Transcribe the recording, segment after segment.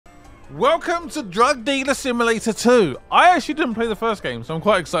Welcome to Drug Dealer Simulator 2. I actually didn't play the first game, so I'm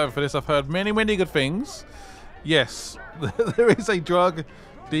quite excited for this. I've heard many, many good things. Yes, there is a Drug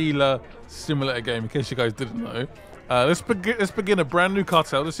Dealer Simulator game, in case you guys didn't know. Let's begin a brand new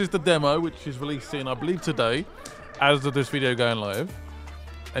cartel. This is the demo, which is releasing, I believe, today, as of this video going live.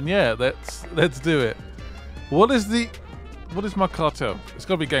 And yeah, let's do it. What is my cartel? It's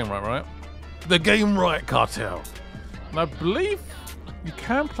got to be Game Right? The Game Right cartel. And I believe you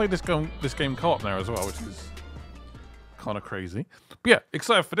can play this game co-op now as well, which is kind of crazy. But yeah,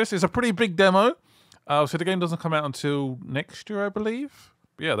 excited for this. It's a pretty big demo. So the game doesn't come out until next year, I believe.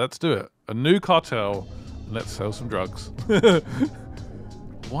 But yeah, let's do it. A new cartel. And let's sell some drugs.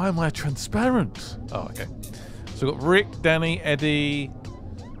 Why am I transparent? Oh, okay. So we've got Rick, Danny, Eddie,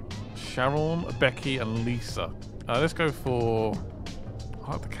 Sharon, Becky, and Lisa. Let's go for...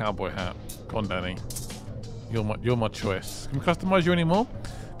 I like the cowboy hat. Go on, Danny. You're my choice. Can we customize you anymore?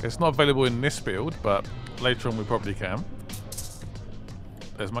 Okay, it's not available in this build, but later on we probably can.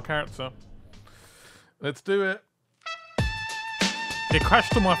 There's my character. Let's do it. It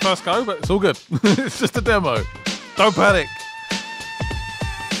crashed on my first go, but it's all good. It's just a demo. Don't panic.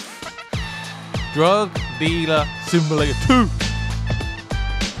 Drug Dealer Simulator 2.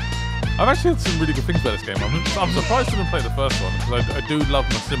 I've actually had some really good things about this game. I'm surprised I didn't play the first one, because I do love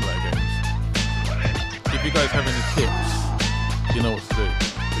my simulator games. If you guys have any tips, you know what to do.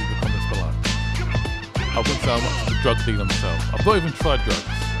 Leave the comments below. I wouldn't say I'm much of a drug dealer myself. I've not even tried drugs.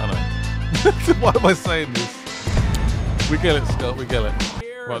 I know. Why am I saying this? We get it, Scott. We get it.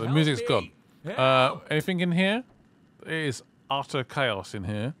 Right, the music's gone. Anything in here? It is utter chaos in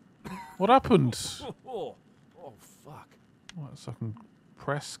here. What happened? Oh, fuck. Right, so I can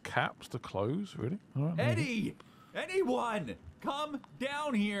press caps to close. Really? All right, Eddie! Anyone! Come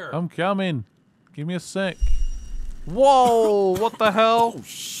down here! I'm coming. Give me a sec. Whoa! What the hell? Oh,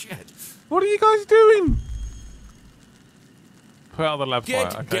 shit. What are you guys doing? Put out the lab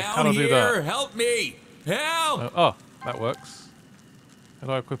Get fire. Okay, down how do I do here! that? Help me! Help! Oh, that works. How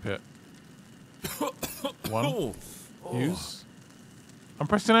do I equip it? One. Oh. Use. I'm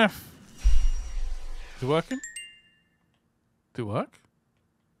pressing F. Is it working? Did it work?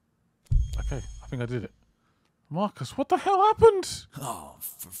 Okay, I think I did it. Marcus, what the hell happened? Oh,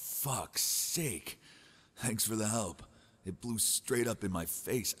 for fuck's sake. Thanks for the help. It blew straight up in my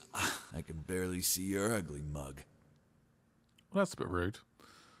face. I can barely see your ugly mug. Well, that's a bit rude.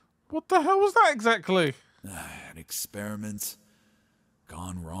 What the hell was that exactly? An experiment.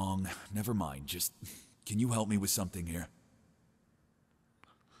 Gone wrong. Never mind. Just, can you help me with something here?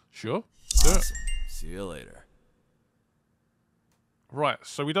 Sure. Awesome. See you later. Right,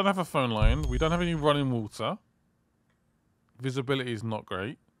 so we don't have a phone line. We don't have any running water. Visibility is not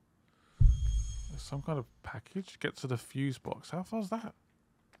great. There's some kind of package. Get to the fuse box. How far is that?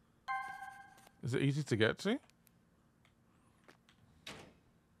 Is it easy to get to?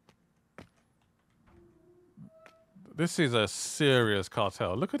 This is a serious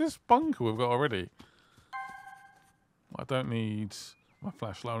cartel. Look at this bunker we've got already. I don't need my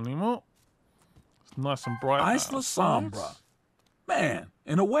flashlight anymore. It's nice and bright. Isla Sombra. Man,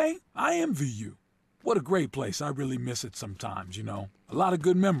 in a way, I envy you. What a great place. I really miss it sometimes, you know. A lot of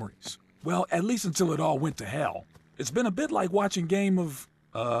good memories. Well, at least until it all went to hell. It's been a bit like watching Game of...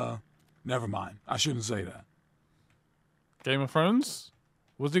 never mind. I shouldn't say that. Game of Thrones?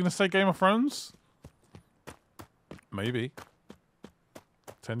 Was he going to say Game of Thrones? Maybe.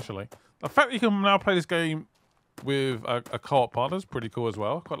 Potentially. The fact that you can now play this game with a co-op partner is pretty cool as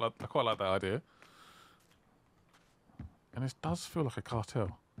well. I quite like that idea. And it does feel like a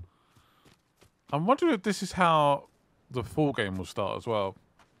cartel. I'm wondering if this is how the full game will start as well.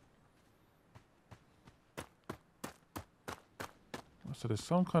 So there's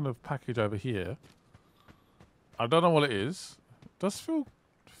some kind of package over here. I don't know what it is. It does feel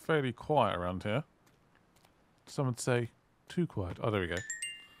fairly quiet around here. Someone say, too quiet. Oh, there we go.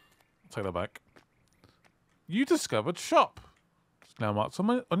 Take that back. You discovered shop. It's now marked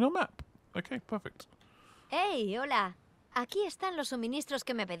on your map. Okay, perfect. Hey, hola. Aquí están los suministros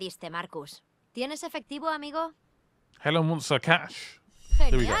que me pediste, Marcus. ¿Tienes efectivo, amigo? Helen wants her cash.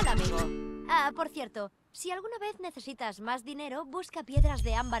 Here we go. Genial, amigo. Ah, por cierto, si alguna vez necesitas más dinero, busca piedras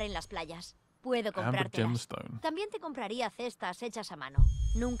de ámbar en las playas. Puedo Amber comprártelas. gemstone. También te compraría cestas hechas a mano.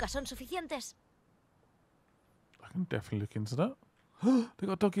 Nunca son suficientes. I can definitely look into that. They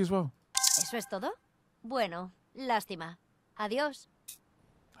got a doggy as well. ¿Eso es todo? Bueno, lástima. Adiós.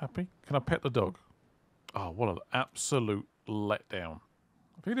 Happy? Can I pet the dog? Oh, what an absolute letdown.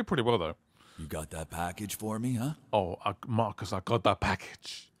 I think he did pretty well, though. You got that package for me, huh? Oh, Marcus, I got that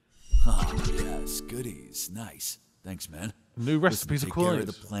package. Ah, yes, goodies. Nice. Thanks, man. New recipes Take care of acquired.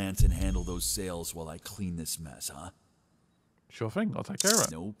 the plants and handle those sales while I clean this mess, huh? Sure thing. I'll take care of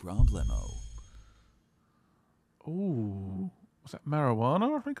it. No problemo. Ooh. Was that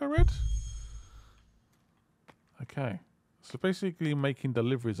marijuana, I think I read? Okay. So basically making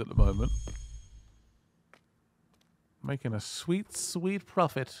deliveries at the moment. Making a sweet, sweet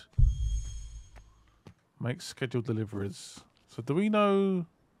profit. Make scheduled deliveries. So do we know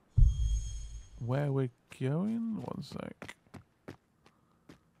where we're going? One sec.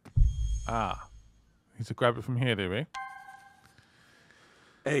 Ah. Need to grab it from here, do we?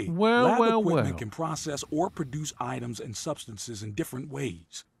 Hey, Well, lab well, equipment well. can process or produce items and substances in different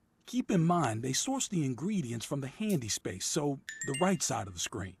ways. Keep in mind, they source the ingredients from the handy space, so the right side of the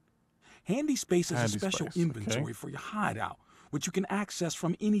screen. Handy space is Handy a special space, okay. inventory for your hideout, which you can access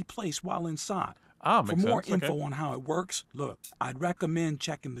from any place while inside. Ah, For makes more sense. info Okay. on how it works, look, I'd recommend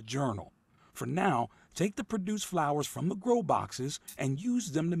checking the journal. For now, take the produced flowers from the grow boxes and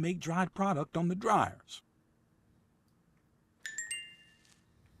use them to make dried product on the dryers.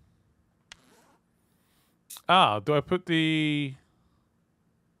 Ah, do I put the...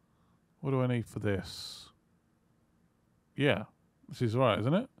 What do I need for this? Yeah. This is right,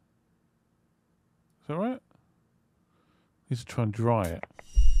 isn't it? Is that right? Need to try and dry it.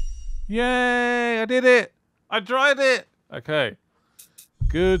 Yay! I did it! I dried it! Okay.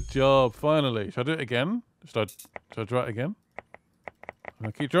 Good job, finally. Should I do it again? Should I dry it again? I'm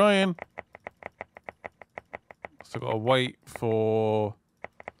gonna keep drying. Still gotta wait for...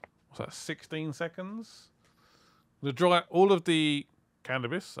 What's that, 16 seconds? I'm gonna dry all of the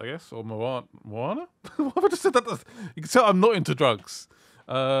cannabis, I guess, or marijuana? Why have I just said that? You can tell I'm not into drugs.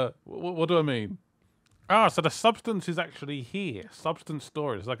 What do I mean? Ah, so the substance is actually here. Substance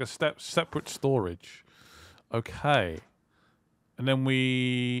storage. It's like a separate storage. Okay. And then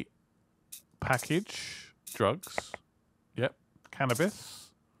we package drugs. Yep.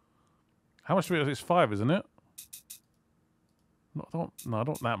 Cannabis. How much do we... It's 5, isn't it? No,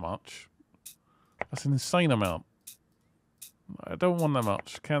 not that much. That's an insane amount. I don't want that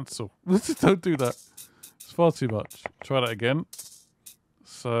much. Cancel. Don't do that. It's far too much. Try that again.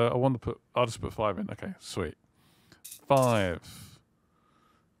 So I want to put... I'll just put 5 in. Okay, sweet. 5.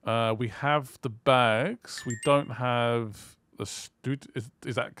 We have the bags. We don't have the...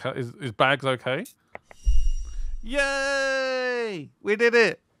 Is bags okay? Yay! We did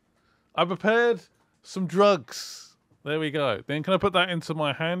it! I prepared some drugs. There we go. Then can I put that into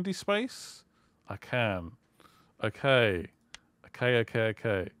my handy space? I can. Okay.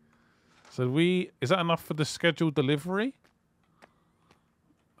 Okay. So is that enough for the scheduled delivery?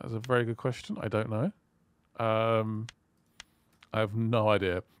 That's a very good question. I don't know. I have no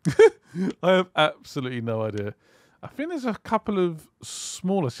idea. I have absolutely no idea. I think there's a couple of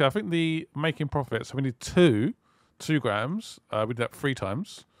smaller. See, I think the making profit. So we need 2 grams. We did that 3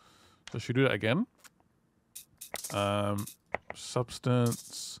 times. So should we do that again?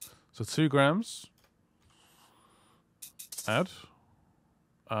 Substance. So 2 grams. Add.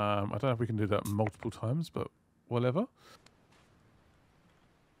 I don't know if we can do that multiple times, but whatever.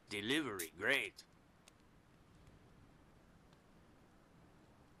 Delivery, great.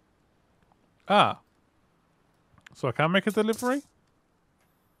 Ah. So I can make a delivery?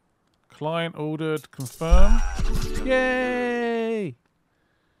 Client ordered, confirm. Yay!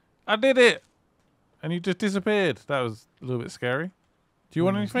 I did it! And you just disappeared. That was a little bit scary. Do you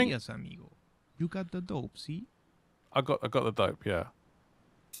want Buenos anything? días, amigo. You got the dope, see? I got the dope, yeah.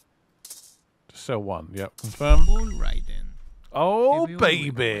 Just sell 1, yep. Confirm. All right then. Oh, Every order we know,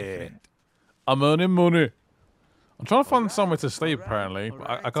 my baby! friend. I'm earning money. I'm trying to find somewhere to stay, apparently.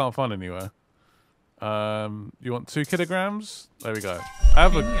 But I can't find anywhere. You want 2 kilograms? There we go.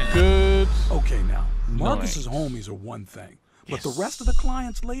 Have a good... Okay, now, Marcus's Nice. homies are one thing, but the rest of the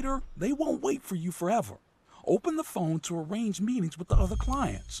clients later, they won't wait for you forever. Open the phone to arrange meetings with the other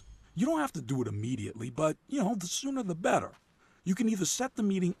clients. You don't have to do it immediately, but, the sooner the better. You can either set the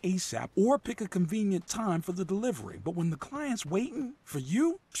meeting ASAP or pick a convenient time for the delivery. But when the client's waiting for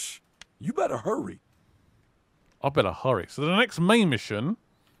you, you better hurry. I better hurry. So the next main mission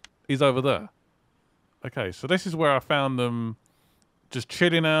is over there. Okay, so this is where I found them just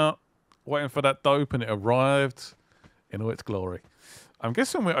chilling out, waiting for that dope, and it arrived in all its glory. I'm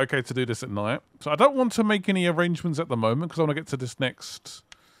guessing we're okay to do this at night. So I don't want to make any arrangements at the moment because I want to get to this next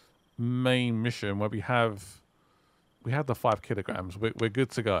main mission where we have the 5 kilograms. We're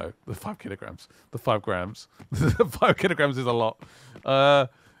good to go. The 5 kilograms. The 5 grams. The 5 kilograms is a lot.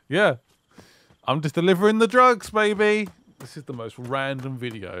 Yeah. I'm just delivering the drugs, baby. This is the most random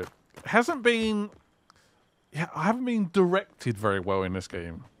video. It hasn't been... Yeah, I haven't been directed very well in this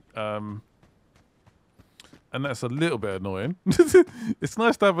game. and that's a little bit annoying. It's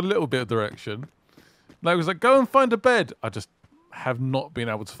nice to have a little bit of direction. Like, it was like, go and find a bed. I just have not been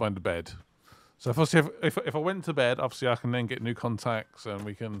able to find a bed. So if I went to bed, obviously I can then get new contacts and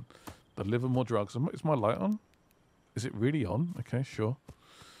we can deliver more drugs. Is my light on? Is it really on? Okay, sure.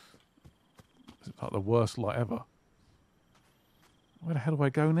 It's like the worst light ever. Where the hell do I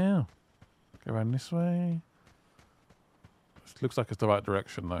go now? Go around this way. It looks like it's the right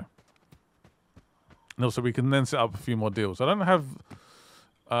direction though. And also we can then set up a few more deals. I don't have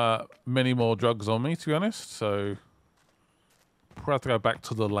many more drugs on me, to be honest, so probably have to go back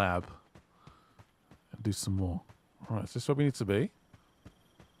to the lab and do some more. Alright, is this where we need to be?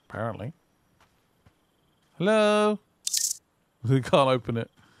 Apparently. Hello? We can't open it.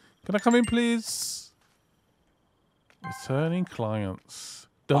 Can I come in, please? Returning clients.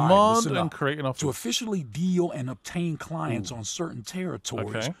 All right, Demand listen and up. create an offer. To officially deal and obtain clients on certain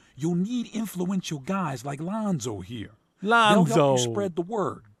territories, you'll need influential guys like Lonzo here. They'll help you spread the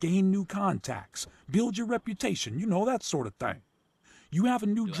word, gain new contacts, build your reputation, you know, that sort of thing. You have a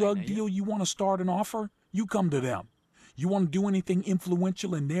new drug deal you want to start and offer, you come to them. You want to do anything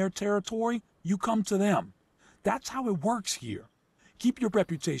influential in their territory, you come to them. That's how it works here. Keep your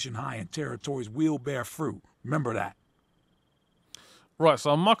reputation high and territories will bear fruit. Remember that. Right,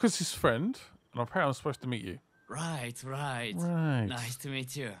 so I'm Marcus's friend, and apparently I'm supposed to meet you. Right. Right. Nice to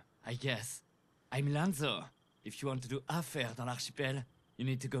meet you, I guess. I'm Lanzo. If you want to do affaires dans l'archipel, you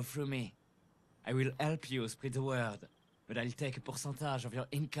need to go through me. I will help you spread the word, but I'll take a percentage of your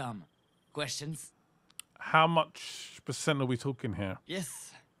income. Questions? How much percent are we talking here?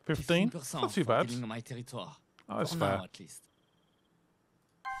 Yes. 15? 15% Not too for bad. dealing on my territoire. Oh, that's For fair. now, at least.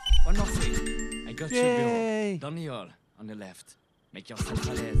 One more thing. I got Yay. your bill. Down the hall, on the left. Make yourself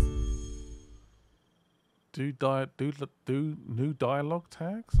à l'aise. Do new dialogue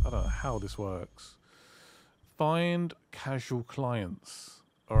tags? I don't know how this works. Find casual clients.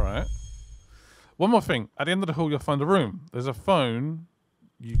 All right. One more thing. At the end of the hall, you'll find a room. There's a phone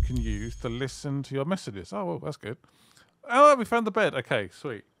you can use to listen to your messages. Oh, well, that's good. Oh, we found the bed. Okay,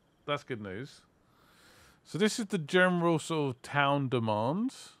 sweet. That's good news. So this is the general sort of town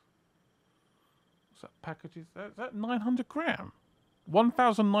demand. What's that packages? Is that 900 gram?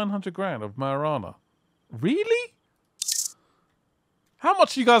 1,900 gram of marijuana. Really? How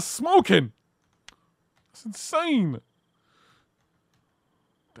much are you guys smoking? That's insane.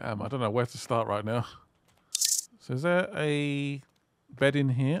 Damn, I don't know where to start right now. So is there a bed in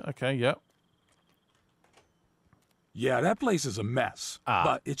here? Okay, yep. Yeah, that place is a mess,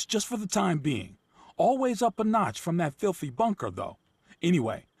 but it's just for the time being. Always up a notch from that filthy bunker, though.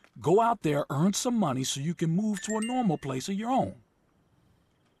 Anyway, go out there, earn some money so you can move to a normal place of your own.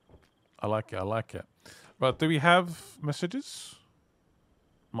 I like it, I like it. Right, do we have messages?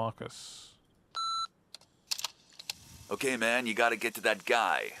 Marcus. Okay, man, you gotta get to that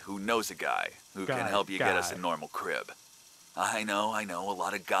guy who knows a guy who can help you get us a normal crib. I know, a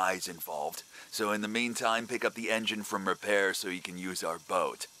lot of guys involved. So in the meantime, pick up the engine from repair so you can use our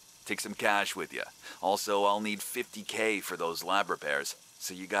boat. Take some cash with you. Also, I'll need 50K for those lab repairs,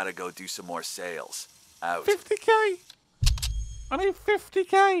 so you gotta go do some more sales. Out. 50K? I need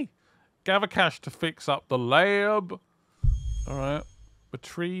 50K. Gather cash to fix up the lab. All right.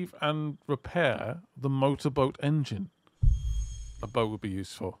 Retrieve and repair the motorboat engine. A boat would be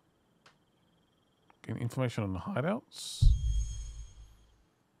useful. Getting information on the hideouts.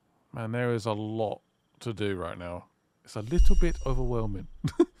 Man, there is a lot to do right now. It's a little bit overwhelming.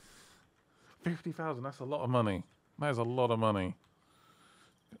 50,000, that's a lot of money. That is a lot of money.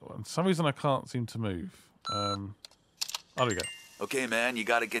 For some reason I can't seem to move. Oh, there we go. Okay, man, you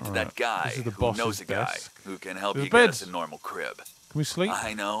gotta get to that guy This is the who boss's knows a guy desk. who can help There's you a get bed. us a normal crib. Can we sleep?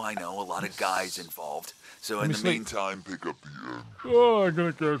 I know, a lot of guys involved. So Let in me the sleep. meantime, pick up the end. Oh, I'm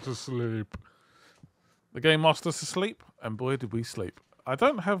gonna go to sleep. The game asked us to sleep, and boy did we sleep. I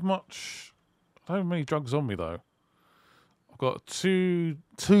don't have much. I don't have many drugs on me though. I've got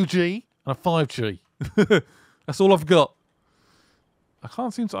 2G and a 5G. That's all I've got. I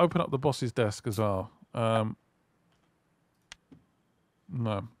can't seem to open up the boss's desk as well.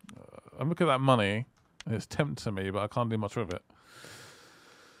 No, I'm looking at that money, and it's tempting me, but I can't do much with it.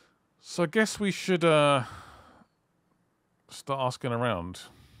 So I guess we should start asking around.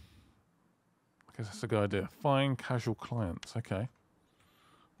 I guess that's a good idea. Find casual clients. Okay.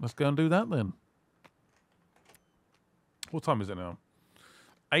 Let's go and do that then. What time is it now?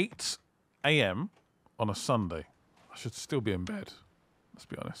 8 a.m. on a Sunday. I should still be in bed. Let's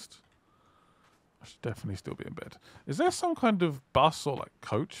be honest. I should definitely still be in bed. Is there some kind of bus or like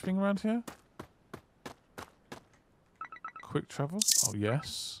coach thing around here? Quick travel? Oh,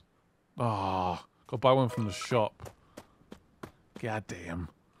 yes. Ah, Got to buy one from the shop. God damn.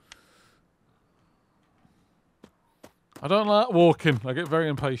 I don't like walking. I get very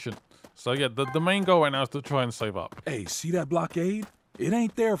impatient. So yeah, the main goal right now is to try and save up. Hey, see that blockade? It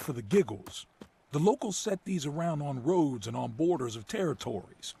ain't there for the giggles. The locals set these around on roads and on borders of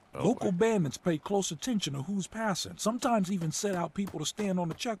territories. Local bandits pay close attention to who's passing, sometimes even set out people to stand on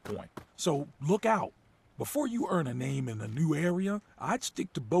the checkpoint. So look out. Before you earn a name in a new area, I'd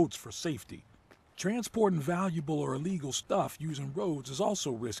stick to boats for safety. Transporting valuable or illegal stuff using roads is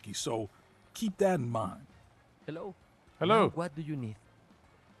also risky, so keep that in mind. Hello. Hello. Now what do you need?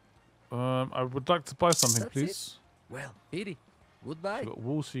 I would like to buy something, That's please. Well, pity. Goodbye. You got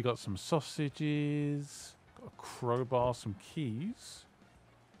wool, so you got some sausages, got a crowbar, some keys.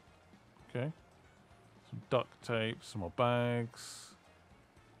 Okay. Some duct tape, some more bags.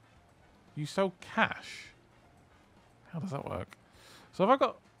 You sell cash? How does that work? So have I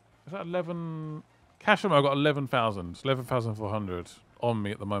got, is that 11, cash ammo, I've got 11,000, 11,400 on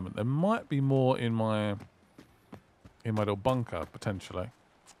me at the moment. There might be more in my little bunker, potentially.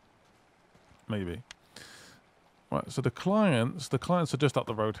 Maybe. Right, so the clients are just up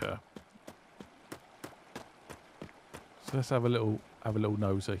the road here. So let's have a little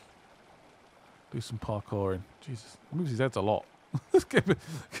nosy. Do some parkouring. Jesus, it moves his heads a lot. Let's get it's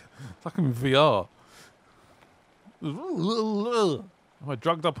like I'm in VR. Am I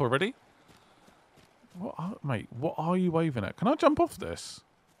drugged up already? Mate, what are you waving at? Can I jump off this?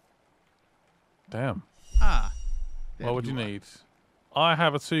 Damn. Ah. What would you need? I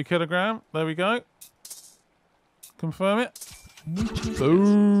have a 2 kilogram. There we go. Confirm it.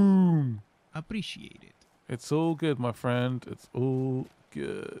 Boom. Appreciate it. It's all good, my friend. It's all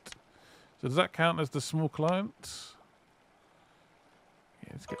good. So does that count as the small client?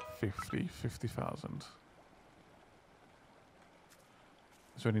 Yeah, let's get 50,000.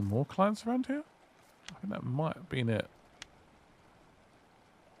 Is there any more clients around here? I think that might have been it.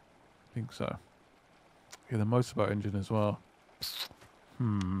 I think so. Yeah, the motorboat engine as well.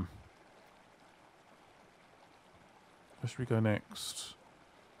 Where should we go next?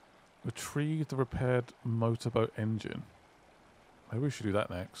 Retrieve the repaired motorboat engine. Maybe we should do that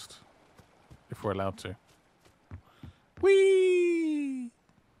next. If we're allowed to. Whee!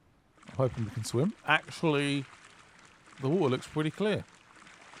 I'm hoping we can swim. Actually, the water looks pretty clear.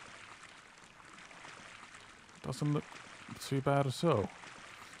 Doesn't look too bad at all.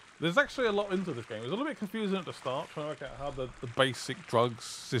 There's actually a lot into this game. It was a little bit confusing at the start, trying to work out how the basic drugs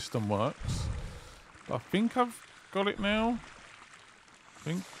system works. But I think I've got it now. I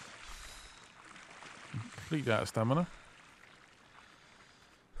think. Completely out of stamina.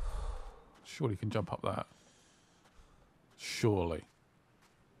 Surely you can jump up that. Surely.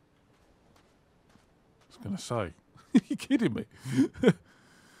 I was going to say. Are you kidding me?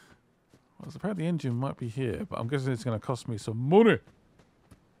 Well, apparently the engine might be here, but I'm guessing it's going to cost me some money.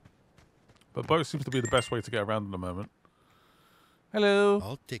 But boat seems to be the best way to get around at the moment. Hello.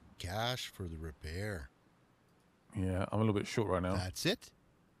 I'll take cash for the repair. Yeah, I'm a little bit short right now. That's it?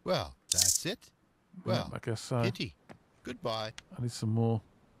 Well, that's it? Well, I guess so. pity. Goodbye. I need some more.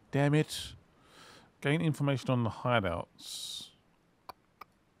 Damn it. Gain information on the hideouts.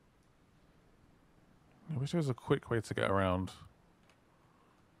 I wish there was a quick way to get around.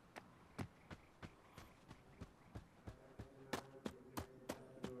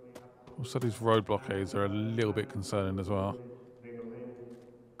 Also, these road blockades are a little bit concerning as well.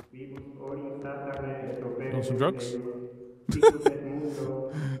 You want some drugs?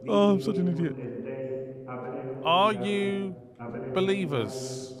 Oh, I'm such an idiot. Are you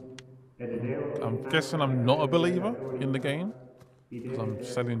believers? I'm guessing I'm not a believer in the game because I'm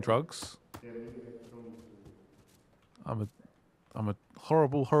selling drugs. I'm a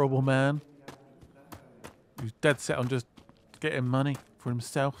horrible, horrible man who's dead set on just getting money for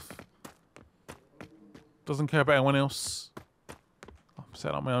himself. Doesn't care about anyone else. I'm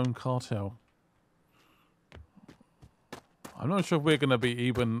setting up my own cartel. I'm not sure if we're going to be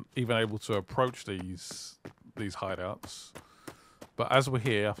even able to approach these hideouts. But as we're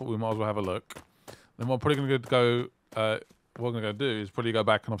here, I thought we might as well have a look. Then what I'm probably going to go. What I'm going to do is probably go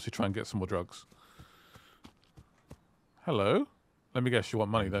back and obviously try and get some more drugs. Hello. Let me guess, you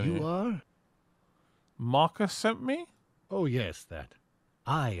want money, don't you? You are? Marcus sent me? Oh, yes, that.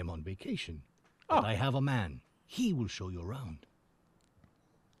 I am on vacation. But I have a man. He will show you around.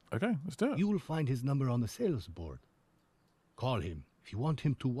 Okay, let's do it. You will find his number on the sales board. Call him if you want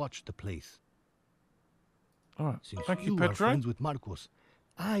him to watch the place. All right. Since Thank you, are Pedro. friends with Marcos,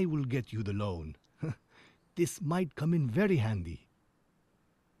 I will get you the loan. This might come in very handy.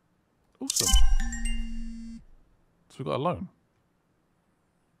 Awesome. So we got a loan.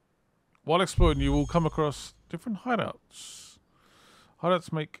 While exploring, you will come across different hideouts.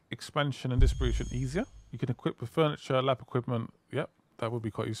 Hideouts make expansion and distribution easier. You can equip with furniture, lab equipment. Yep, that would be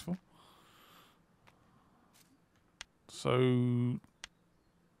quite useful. So,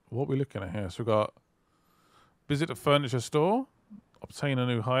 what are we looking at here? So we've got visit a furniture store, obtain a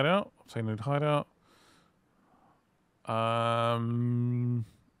new hideout,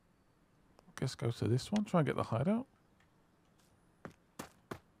 Guess go to this one, try and get the hideout.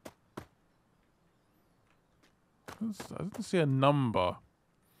 I didn't see a number.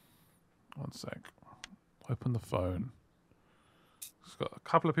 One sec. Open the phone. It's got a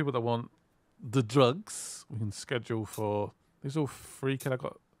couple of people that want the drugs. We can schedule for. These are all free.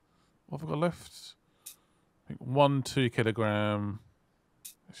 What have I got left? I think 1, 2 kilogram.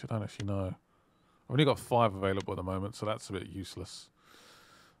 Actually, I don't actually know. I've only got 5 available at the moment, so that's a bit useless.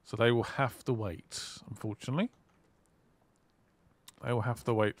 So they will have to wait, unfortunately. They will have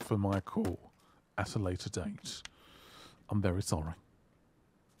to wait for my call at a later date. I'm very sorry.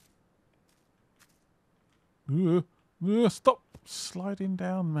 Stop sliding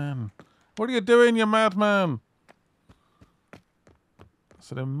down, man. What are you doing, you madman?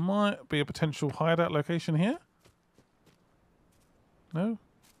 So there might be a potential hideout location here. No?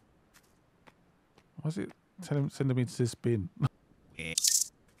 Why is it sending me to this bin?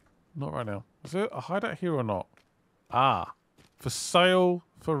 Not right now. Is there a hideout here or not? Ah. For sale,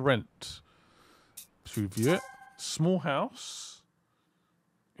 for rent. Should we view it? Small house.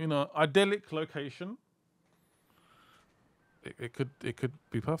 In an idyllic location. It could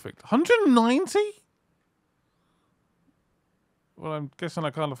be perfect. 190? Well, I'm guessing I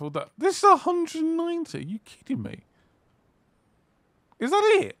can't afford that. This is 190. Are you kidding me? Is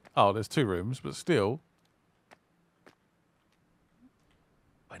that it? Oh, there's 2 rooms, but still.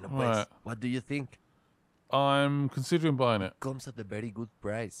 Right. What do you think? I'm considering buying it. Comes at a very good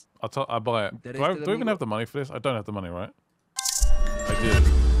price. I buy it. Do I even have the money for this? I don't have the money, right? I do.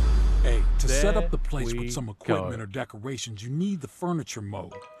 Hey, to set up the place with some equipment or decorations, you need the furniture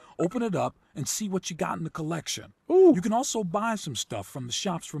mode. Open it up and see what you got in the collection. Ooh. You can also buy some stuff from the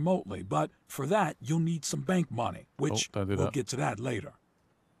shops remotely, but for that, you'll need some bank money, which we'll get to that later.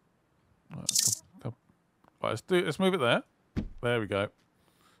 Right, come. Right, let's move it there. There we go.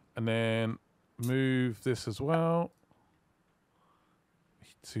 And then move this as well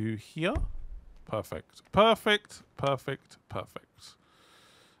to here. Perfect. Perfect. Perfect. Perfect.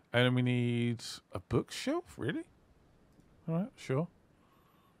 And then we need a bookshelf, really? All right, sure.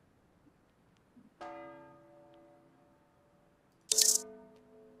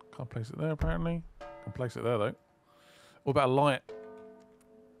 Can't place it there, apparently. Can place it there, though. What about a light?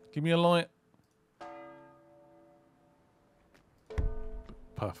 Give me a light.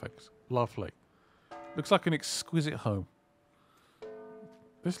 Perfect. Lovely. Looks like an exquisite home.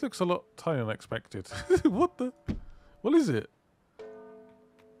 This looks a lot tinier than expected. What is it?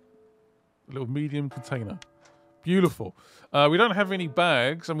 A little medium container. Beautiful. We don't have any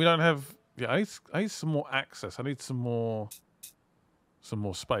bags, and we don't have. Yeah, I need some more access. I need some more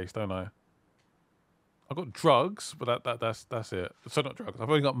space, don't I? I've got drugs, but that's it. So not drugs. I've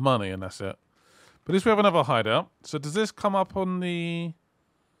only got money, and that's it. But at least we have another hideout. So does this come up on the?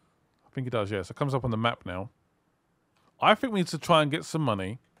 I think it does. Yes, it comes up on the map now. I think we need to try and get some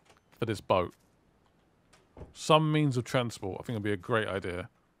money for this boat. Some means of transport. I think it'd be a great idea.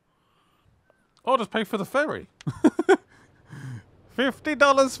 Oh, just pay for the ferry.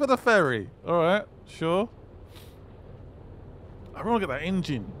 $50 for the ferry. All right, sure. I want to get that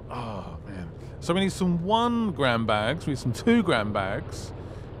engine. Oh, man. So we need some 1 gram bags. We need some 2 gram bags.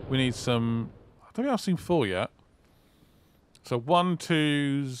 We need some... I don't think I've seen 4 yet. So 1,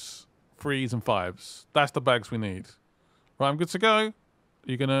 2s, 3s, and 5s. That's the bags we need. Right, I'm good to go.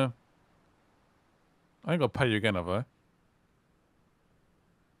 You're going to... I ain't got to pay you again, have I?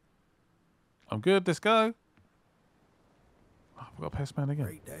 I'm good. Let's go. Oh, I've got to pay this man again.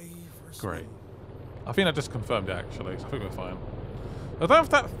 Great day for Great. I think I just confirmed it, actually. So I think we're fine. I don't know if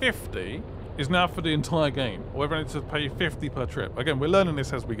that 50 is now for the entire game, or whether I need to pay 50 per trip. Again, we're learning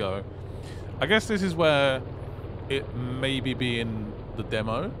this as we go. I guess this is where it maybe being the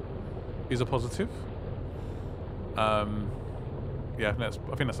demo is a positive. Yeah, I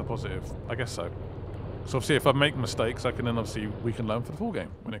think that's a positive. I guess so. So obviously, if I make mistakes, I can then obviously we can learn for the full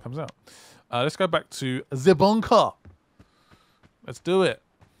game when it comes out. Let's go back to the bunker. Let's do it.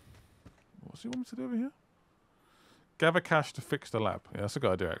 What's he want me to do over here? Gather cash to fix the lab. Yeah, that's a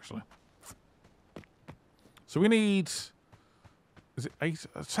good idea, actually. So we need... Is it 8?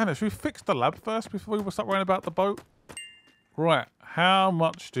 Santa, should we fix the lab first before we start worrying about the boat? Right. How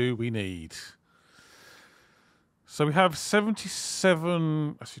much do we need? So we have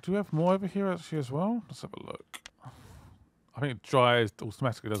 77. Actually, do we have more over here actually as well? Let's have a look. I think it dries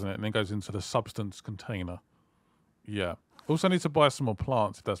automatically, doesn't it? And then goes into the substance container. Yeah. Also need to buy some more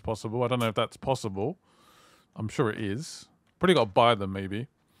plants if that's possible. I don't know if that's possible. I'm sure it is. Pretty got to buy them maybe.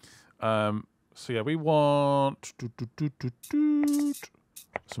 So yeah, we want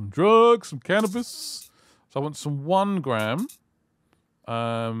some drugs, some cannabis. So I want some 1 gram.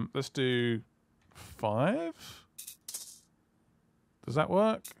 Let's do 5. Does that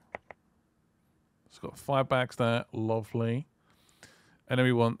work? It's got 5 bags there. Lovely. And then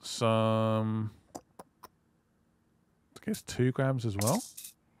we want some, I guess 2 grams as well.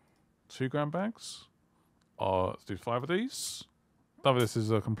 2 gram bags. Let's do 5 of these. I don't know if this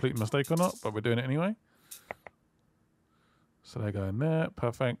is a complete mistake or not, but we're doing it anyway. So they go in there.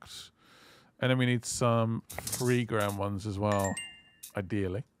 Perfect. And then we need some 3 gram ones as well,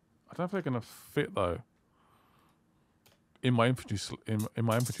 ideally. I don't know if they're going to fit though. In my infantry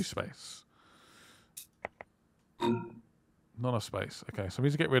space. Not enough space. Okay, so we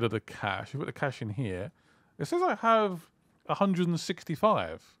need to get rid of the cash. You put the cash in here. It says I have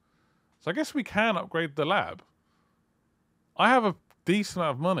 165. So I guess we can upgrade the lab. I have a decent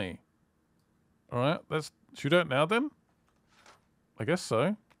amount of money. Alright, should we do it now then? I guess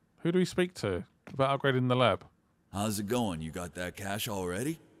so. Who do we speak to about upgrading the lab? How's it going? You got that cash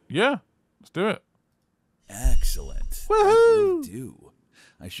already? Yeah, let's do it. Excellent. Woohoo! That will do.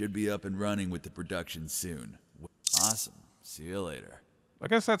 I should be up and running with the production soon. Awesome. See you later. I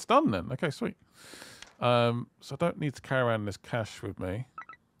guess that's done then. Okay, sweet. So I don't need to carry around this cash with me.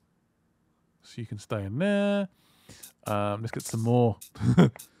 So you can stay in there. Let's get some more.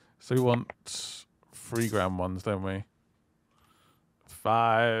 So we want 3 gram ones, don't we?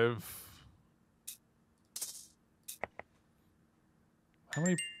 5. How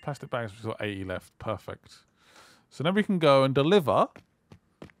many plastic bags? We've got 80 left. Perfect. So now we can go and deliver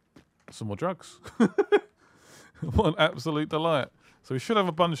some more drugs. What an absolute delight. So we should have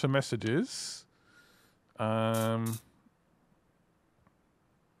a bunch of messages.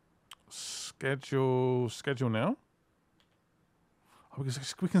 Schedule now. Oh,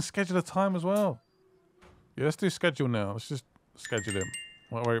 we can schedule a time as well. Yeah, let's do schedule now. Let's just schedule him.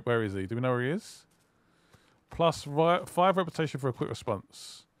 Where is he? Do we know where he is? Plus 5 reputation for a quick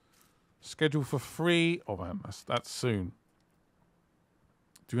response. Schedule for 3. Oh man, that's soon.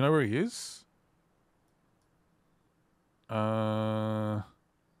 Do we know where he is? I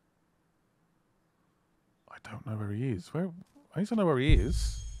don't know where he is. I need to know where he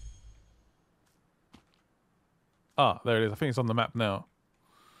is. Ah, there it is. I think it's on the map now.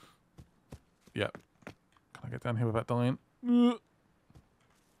 Yep. Can I get down here without dying? Go,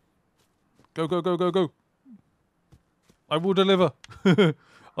 go, go, go, go. I will deliver. I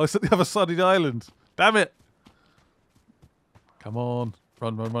was at the other side of the island. Damn it. Come on.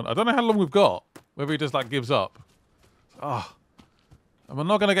 Run, run, run. I don't know how long we've got. Whether he just like gives up. Ah. Am I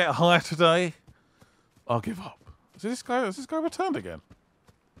not going to get high today? I'll give up. Has this guy returned again?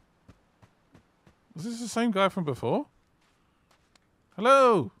 Is this the same guy from before?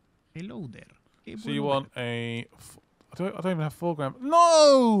 Hello. Hello there. So you want a... I don't even have 4 gram.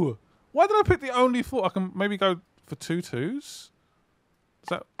 No! Why did I pick the only 4? I can maybe go for 2 2s.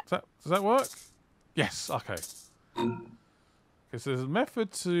 Does that work? Yes. Okay. Okay. So there's a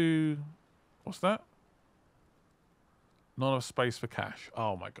method to... What's that? Not enough space for cash.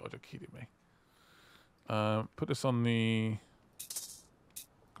 Oh my god, you're kidding me. Put this on the...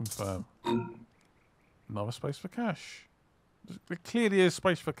 Confirm. Another space for cash. There clearly is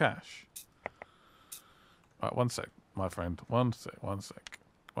space for cash. Right, 1 sec, my friend. 1 sec, 1 sec.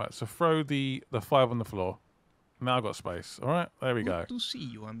 Right, so throw the 5 on the floor. Now I've got space. All right, there we go. Good to see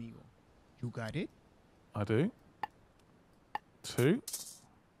you, amigo. You got it? I do. 2,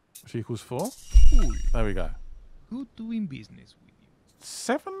 which equals 4. Cool. There we go. Good doing business with you.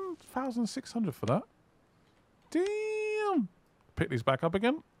 7,600 for that. Damn. Pick these back up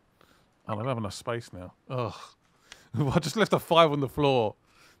again. I don't have enough space now. Ugh. I just left a 5 on the floor.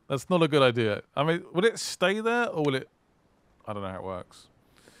 That's not a good idea. I mean, will it stay there or will it... I don't know how it works.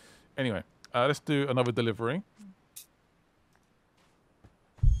 Anyway, let's do another delivery.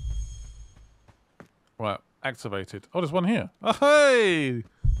 Right, activated. Oh, there's one here. Oh, hey!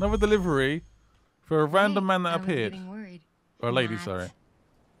 Another delivery for a random man that appeared. Or a lady, sorry.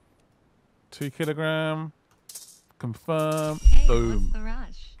 2 kilogram. Confirm. Hey, boom. What's the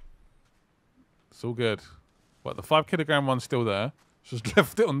rush? It's all good. But the 5 kilogram one's still there. Just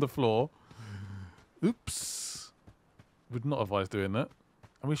left it on the floor. Oops. Would not advise doing that.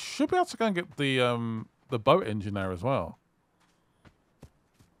 And we should be able to go and get the boat engine there as well.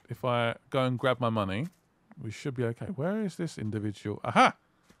 If I go and grab my money, We should be okay. Where is this individual? Aha!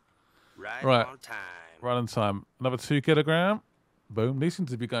 Right on time. Right on time. Another 2 kilogram. Boom. These seem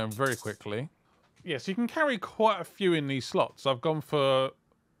to be going very quickly. Yes, you can carry quite a few in these slots. I've gone for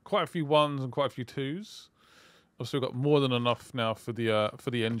quite a few 1s and quite a few 2s. I've still got more than enough now for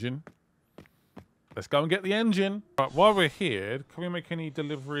the engine. Let's go and get the engine. Right, while we're here, can we make any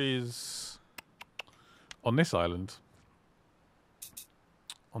deliveries on this island?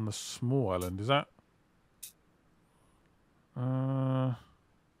 On the small island, is that?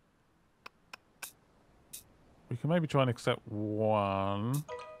 We can maybe try and accept 1.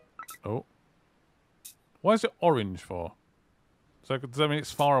 Oh. Why is it orange for? So does that mean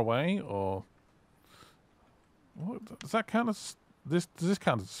it's far away, or what, does that count as this? Does this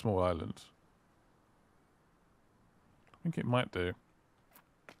count as a small island? I think it might do.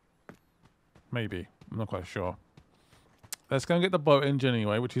 Maybe. I'm not quite sure. Let's go and get the boat engine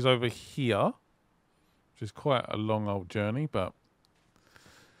anyway, which is over here. Which is quite a long old journey, but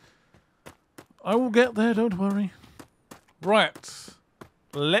I will get there, don't worry. Right.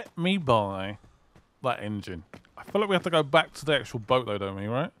 Let me buy that engine. I feel like we have to go back to the actual boat though, don't we,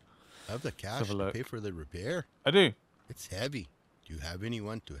 right? Have the cash to pay for the repair? I do. It's heavy. Do you have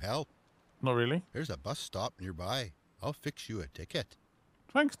anyone to help? Not really. There's a bus stop nearby. I'll fix you a ticket.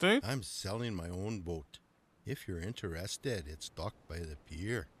 Thanks, dude. I'm selling my own boat. If you're interested, it's docked by the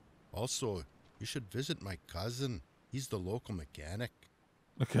pier. Also, you should visit my cousin. He's the local mechanic.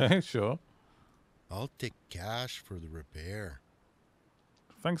 Okay, sure. I'll take cash for the repair.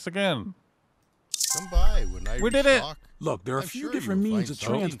 Thanks again. Come by when I did it. Look, there are a I'm few sure different you'll means find of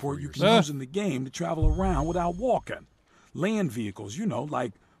something transport for you can yourself. use in the game to travel around without walking. Land vehicles, you know,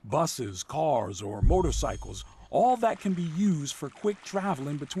 like buses, cars, or motorcycles. All that can be used for quick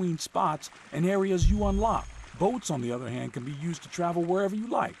traveling between spots and areas you unlock. Boats, on the other hand, can be used to travel wherever you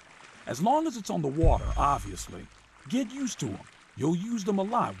like. As long as it's on the water, obviously. Get used to them. You'll use them a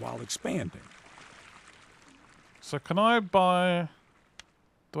lot while expanding. So can I buy...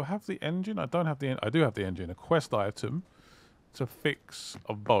 Do I have the engine? I don't have the... I do have the engine. A quest item to fix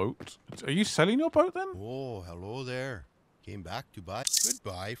a boat. Are you selling your boat then? Oh, hello there. Came back to buy.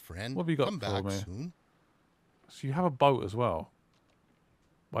 Goodbye, friend. What have you got Come for back me? soon. So you have a boat as well.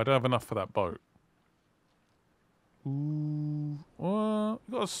 But I don't have enough for that boat. Ooh. Well,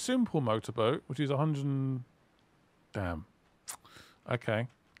 you've got a simple motorboat, which is 100 and... Damn. Okay.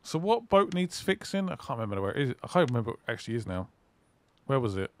 So what boat needs fixing? I can't remember where it is. I can't remember what it actually is now. Where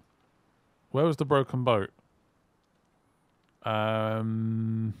was it? Where was the broken boat?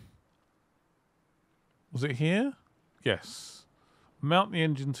 Was it here? Yes. Mount the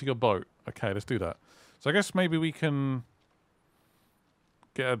engine to your boat. Okay, let's do that. So I guess maybe we can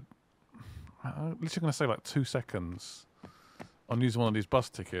get a... I'm literally going to say like 2 seconds on using one of these bus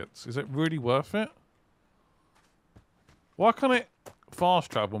tickets. Is it really worth it? Why can't it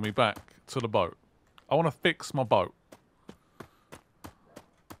fast travel me back to the boat? I want to fix my boat.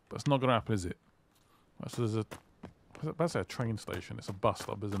 But it's not going to happen, is it? So there's a... That's a train station. It's a bus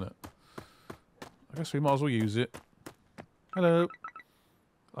stop, isn't it? I guess we might as well use it. Hello.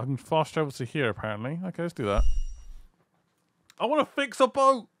 I can fast travel to here, apparently. Okay, let's do that. I want to fix a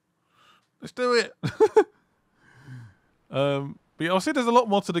boat. Let's do it. But yeah, obviously there's a lot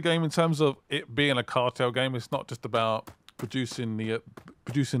more to the game in terms of it being a cartel game. It's not just about producing the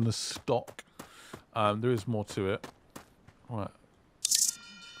stock. There is more to it. All right.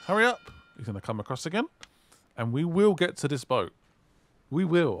 Hurry up. He's going to come across again. And we will get to this boat. We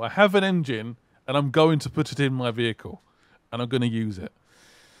will. I have an engine, and I'm going to put it in my vehicle. And I'm going to use it.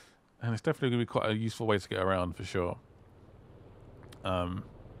 And it's definitely going to be quite a useful way to get around, for sure.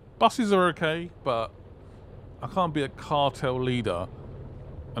 Buses are okay, but I can't be a cartel leader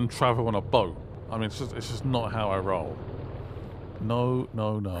and travel on a boat. I mean, it's just not how I roll. No,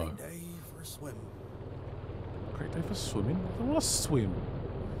 no, no. Great day for a swim. Great day for swimming? I don't want to swim.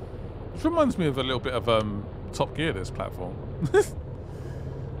 Which reminds me of a little bit of Top Gear, this platform.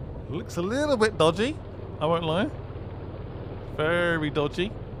 Looks a little bit dodgy, I won't lie. Very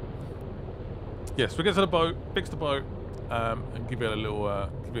dodgy. Yes, we get to the boat, fix the boat, and give it a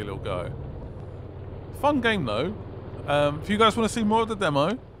little go. Fun game though. If you guys want to see more of the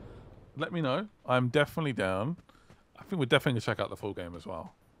demo, let me know. I'm definitely down. I think we're definitely going to check out the full game as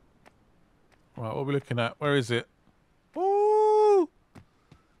well. Right, what are we looking at? Where is it? Ooh!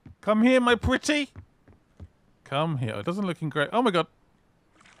 Come here, my pretty. Come here. It doesn't look great. Oh my god.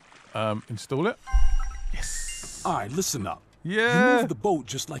 Install it. Yes. All right, listen up. Yeah. You move the boat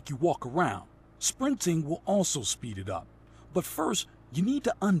just like you walk around. Sprinting will also speed it up. But first, you need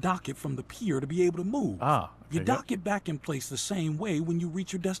to undock it from the pier to be able to move. Ah. You dock it back in place the same way when you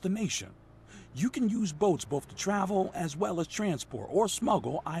reach your destination. You can use boats both to travel as well as transport or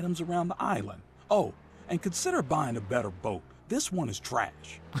smuggle items around the island. Oh, and consider buying a better boat. This one is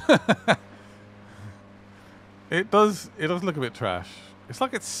trash. It does look a bit trash. It's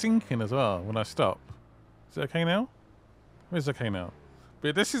like it's sinking as well when I stop. Is it okay now? It's okay now.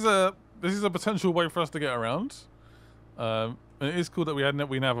 But this is a potential way for us to get around. And it is cool that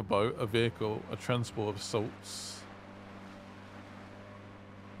we now have a boat, a vehicle, a transport of salts.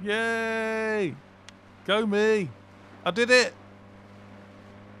 Yay! Go me! I did it!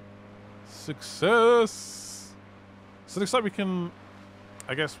 Success! So it looks like we can,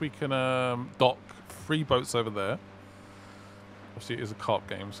 I guess we can dock 3 boats over there. Obviously it is a co-op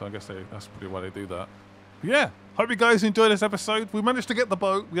game, so I guess that's probably why they do that. But yeah, hope you guys enjoyed this episode. We managed to get the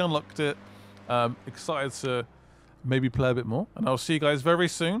boat, we unlocked it. Excited to maybe play a bit more, and I'll see you guys very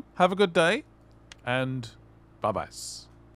soon. Have a good day, and bye-bye.